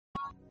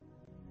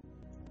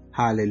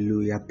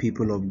Hallelujah,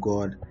 people of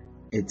God.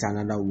 It's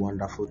another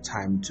wonderful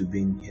time to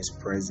be in His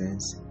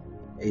presence.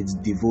 It's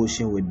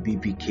devotion with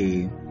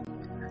BPK.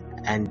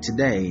 And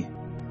today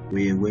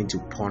we are going to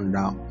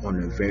ponder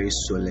on a very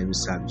solemn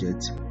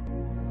subject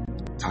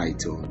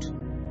titled,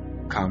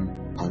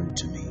 Come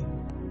Unto Me.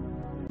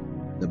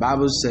 The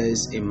Bible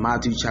says in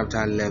Matthew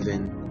chapter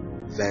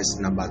 11, verse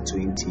number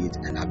 28,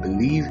 and I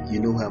believe you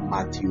know where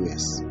Matthew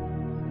is.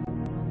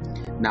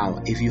 Now,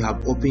 if you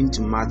have opened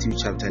to Matthew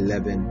chapter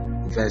 11,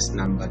 verse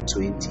number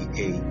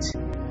 28,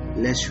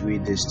 let's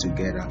read this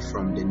together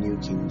from the New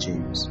King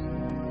James.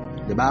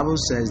 The Bible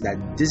says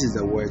that this is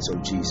the words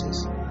of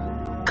Jesus.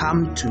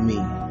 Come to me,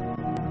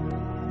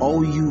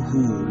 all you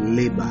who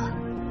labor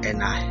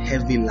and are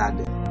heavy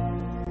laden,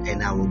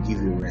 and I will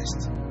give you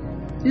rest.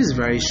 This is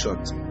very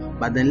short,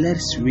 but then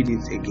let's read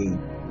it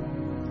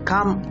again.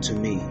 Come to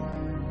me,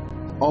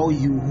 all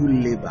you who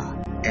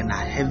labor and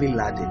are heavy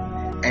laden,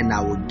 and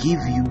I will give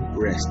you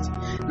rest.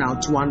 Now,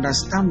 to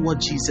understand what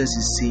Jesus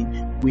is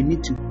saying, we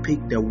need to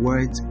pick the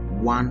words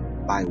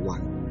one by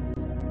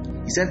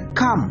one. He said,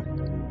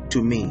 come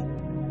to me.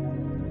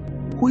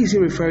 Who is he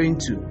referring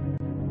to?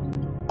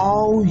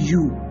 All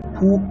you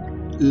who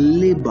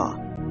labor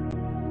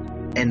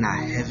and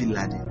are heavy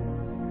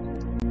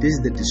laden. This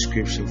is the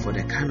description for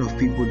the kind of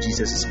people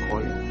Jesus is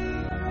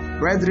calling.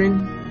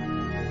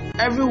 Brethren,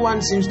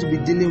 everyone seems to be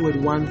dealing with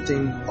one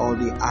thing or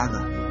the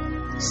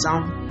other.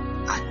 Some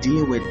are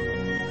dealing with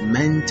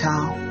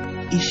mental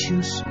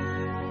issues.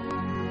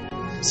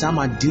 Some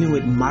are dealing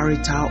with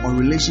marital or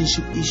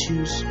relationship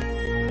issues.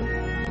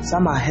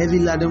 Some are heavy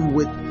laden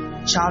with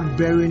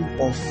childbearing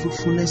or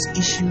fruitfulness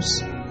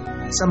issues.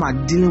 Some are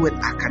dealing with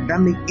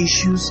academic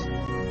issues.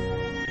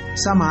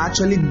 Some are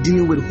actually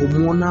dealing with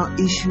hormonal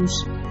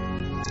issues.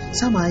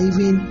 Some are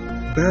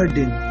even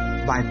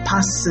burdened by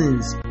past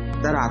sins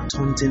that are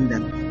taunting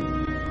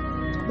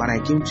them. But I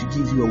came to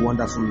give you a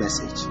wonderful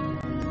message.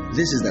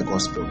 This is the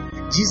gospel.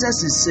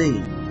 Jesus is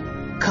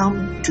saying,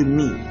 come to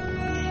me.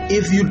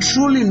 If you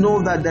truly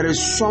know that there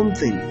is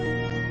something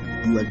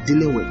you are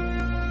dealing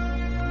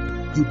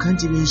with, you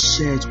can't even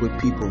share it with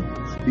people.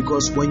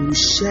 Because when you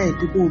share it,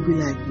 people will be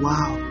like,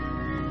 wow,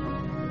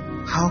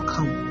 how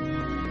come?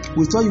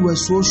 We thought you were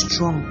so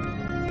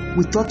strong.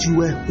 We thought you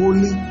were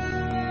holy.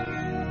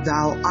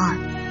 Thou art.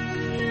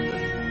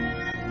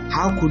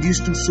 How could you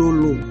stoop so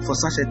low for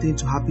such a thing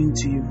to happen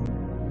to you?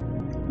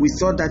 We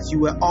thought that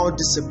you were all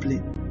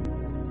disciplined.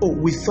 Oh,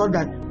 we thought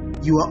that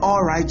you were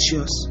all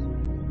righteous.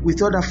 We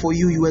thought that for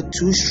you, you were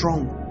too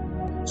strong.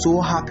 So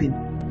what happened?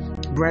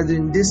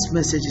 Brethren, this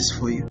message is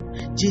for you.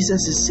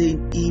 Jesus is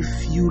saying,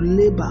 if you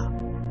labor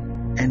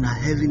and are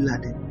heavy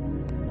laden,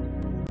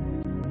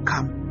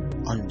 come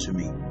unto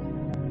me.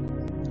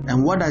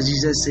 And what does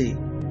Jesus say?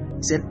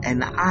 He said,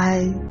 and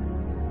I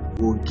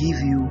will give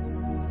you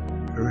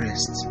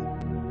rest.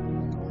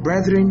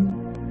 Brethren,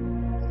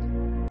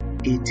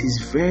 it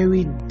is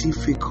very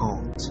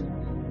difficult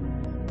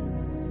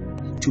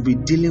to be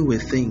dealing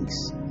with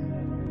things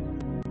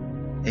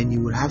and you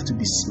will have to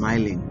be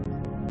smiling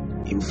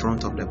in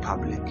front of the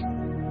public.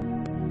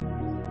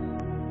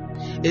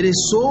 It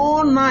is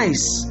so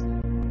nice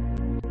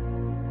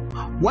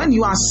when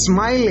you are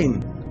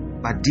smiling,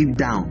 but deep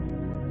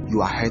down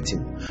you are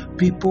hurting.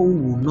 People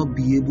will not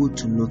be able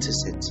to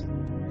notice it.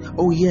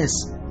 Oh yes,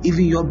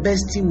 even your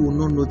bestie will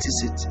not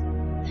notice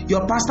it.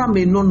 Your pastor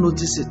may not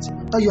notice it,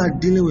 but you are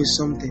dealing with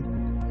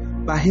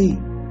something. But hey,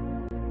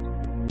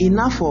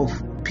 enough of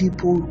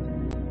people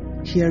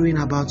hearing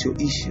about your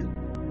issue.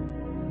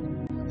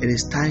 It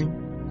is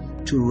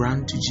time to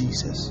run to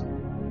Jesus.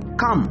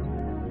 Come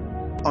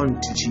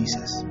unto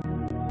Jesus.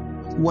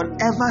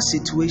 Whatever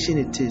situation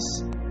it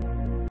is,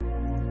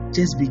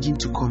 just begin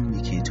to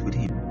communicate with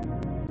Him.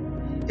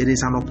 It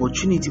is an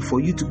opportunity for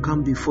you to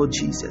come before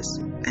Jesus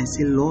and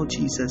say, Lord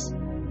Jesus,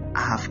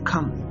 I have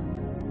come.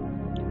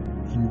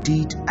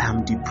 Indeed, I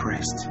am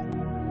depressed.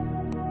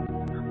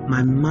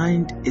 My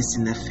mind is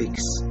in a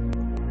fix.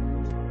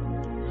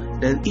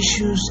 The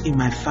issues in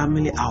my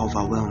family are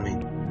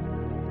overwhelming.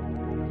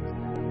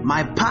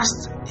 My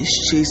past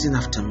is chasing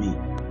after me.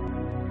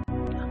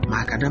 My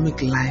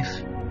academic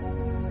life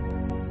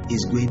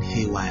is going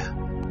haywire.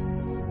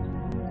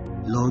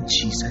 Lord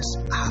Jesus,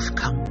 I have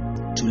come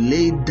to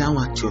lay down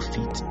at your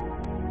feet.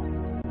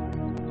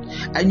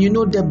 And you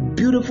know the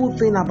beautiful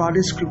thing about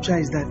this scripture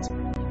is that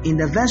in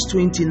the verse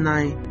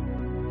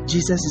 29,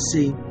 Jesus is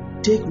saying,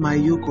 take my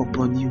yoke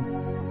upon you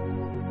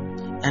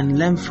and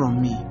learn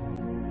from me,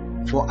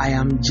 for I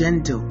am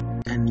gentle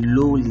and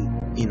lowly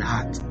in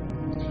heart,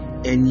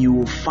 and you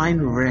will find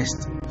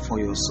rest for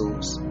your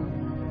souls.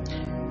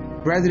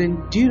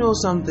 Brethren, do you know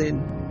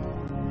something?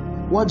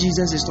 What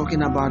Jesus is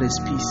talking about is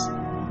peace.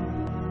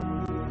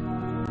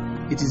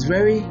 It is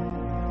very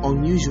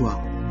unusual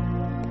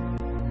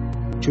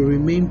to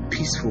remain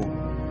peaceful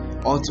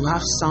or to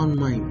have sound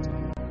mind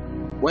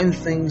when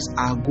things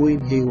are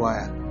going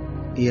haywire.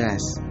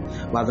 Yes,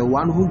 but the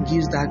one who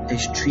gives that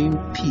extreme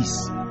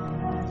peace,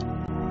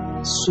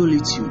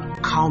 solitude,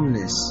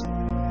 calmness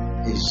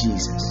is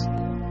Jesus.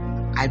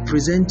 I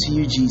present to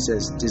you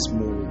Jesus this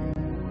morning.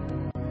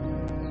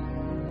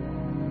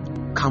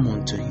 come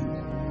unto him.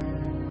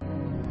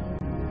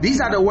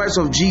 These are the words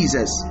of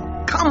Jesus.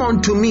 Come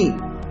unto me,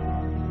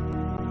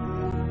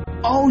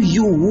 all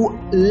you who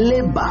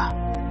labor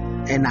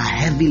and are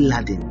heavy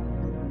laden,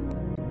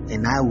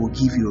 and I will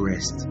give you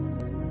rest.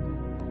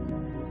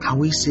 Can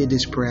we say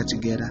this prayer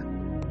together?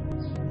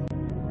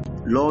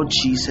 Lord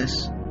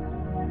Jesus,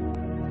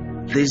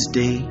 this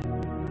day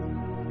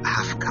I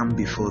have come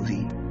before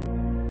thee.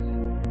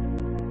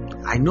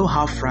 I know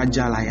how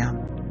fragile I am.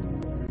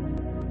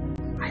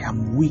 I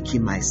am weak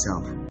in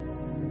myself.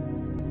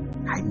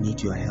 I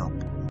need your help.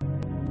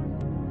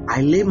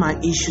 I lay my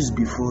issues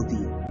before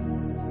thee.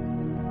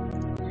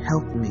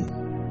 Help me.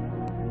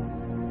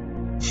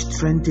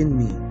 Strengthen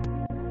me.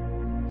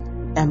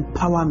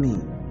 Empower me.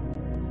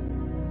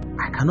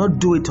 I cannot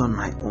do it on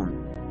my own.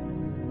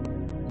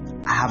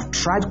 I have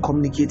tried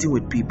communicating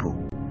with people,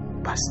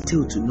 but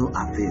still to no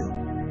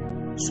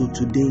avail. So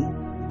today,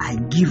 I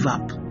give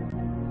up.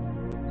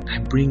 I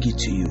bring it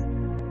to you.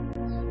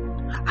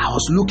 I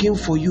was looking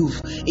for you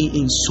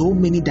in so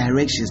many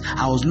directions.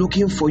 I was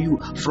looking for you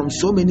from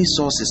so many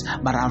sources,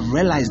 but I've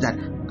realized that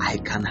I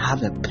can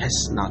have a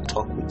personal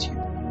talk with you.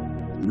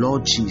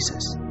 Lord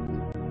Jesus,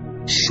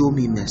 show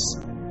me mercy.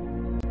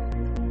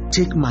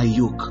 Take my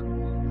yoke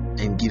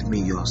and give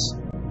me yours,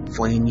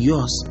 for in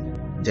yours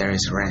there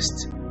is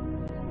rest.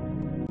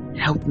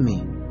 Help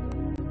me.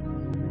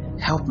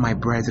 Help my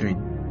brethren.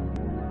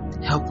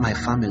 Help my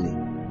family.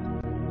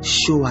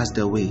 Show us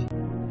the way.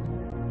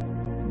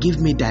 Give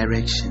me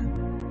direction.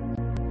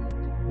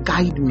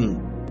 Guide me.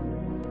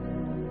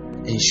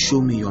 And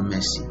show me your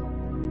mercy.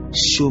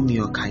 Show me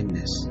your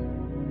kindness.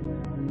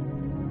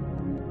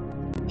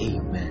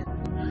 Amen.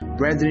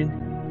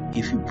 Brethren,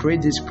 if you pray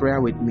this prayer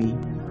with me,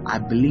 I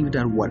believe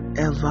that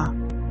whatever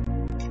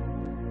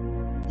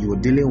you are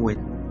dealing with,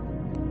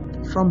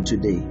 from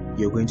today,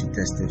 you're going to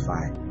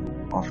testify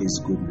of His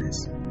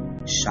goodness.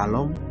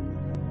 Shalom.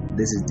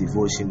 This is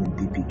Devotion with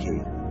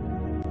BPK.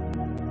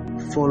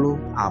 Follow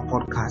our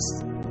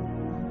podcast,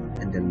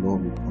 and the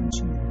Lord will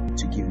continue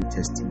to give you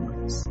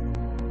testimonies.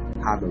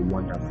 Have a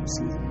wonderful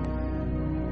season.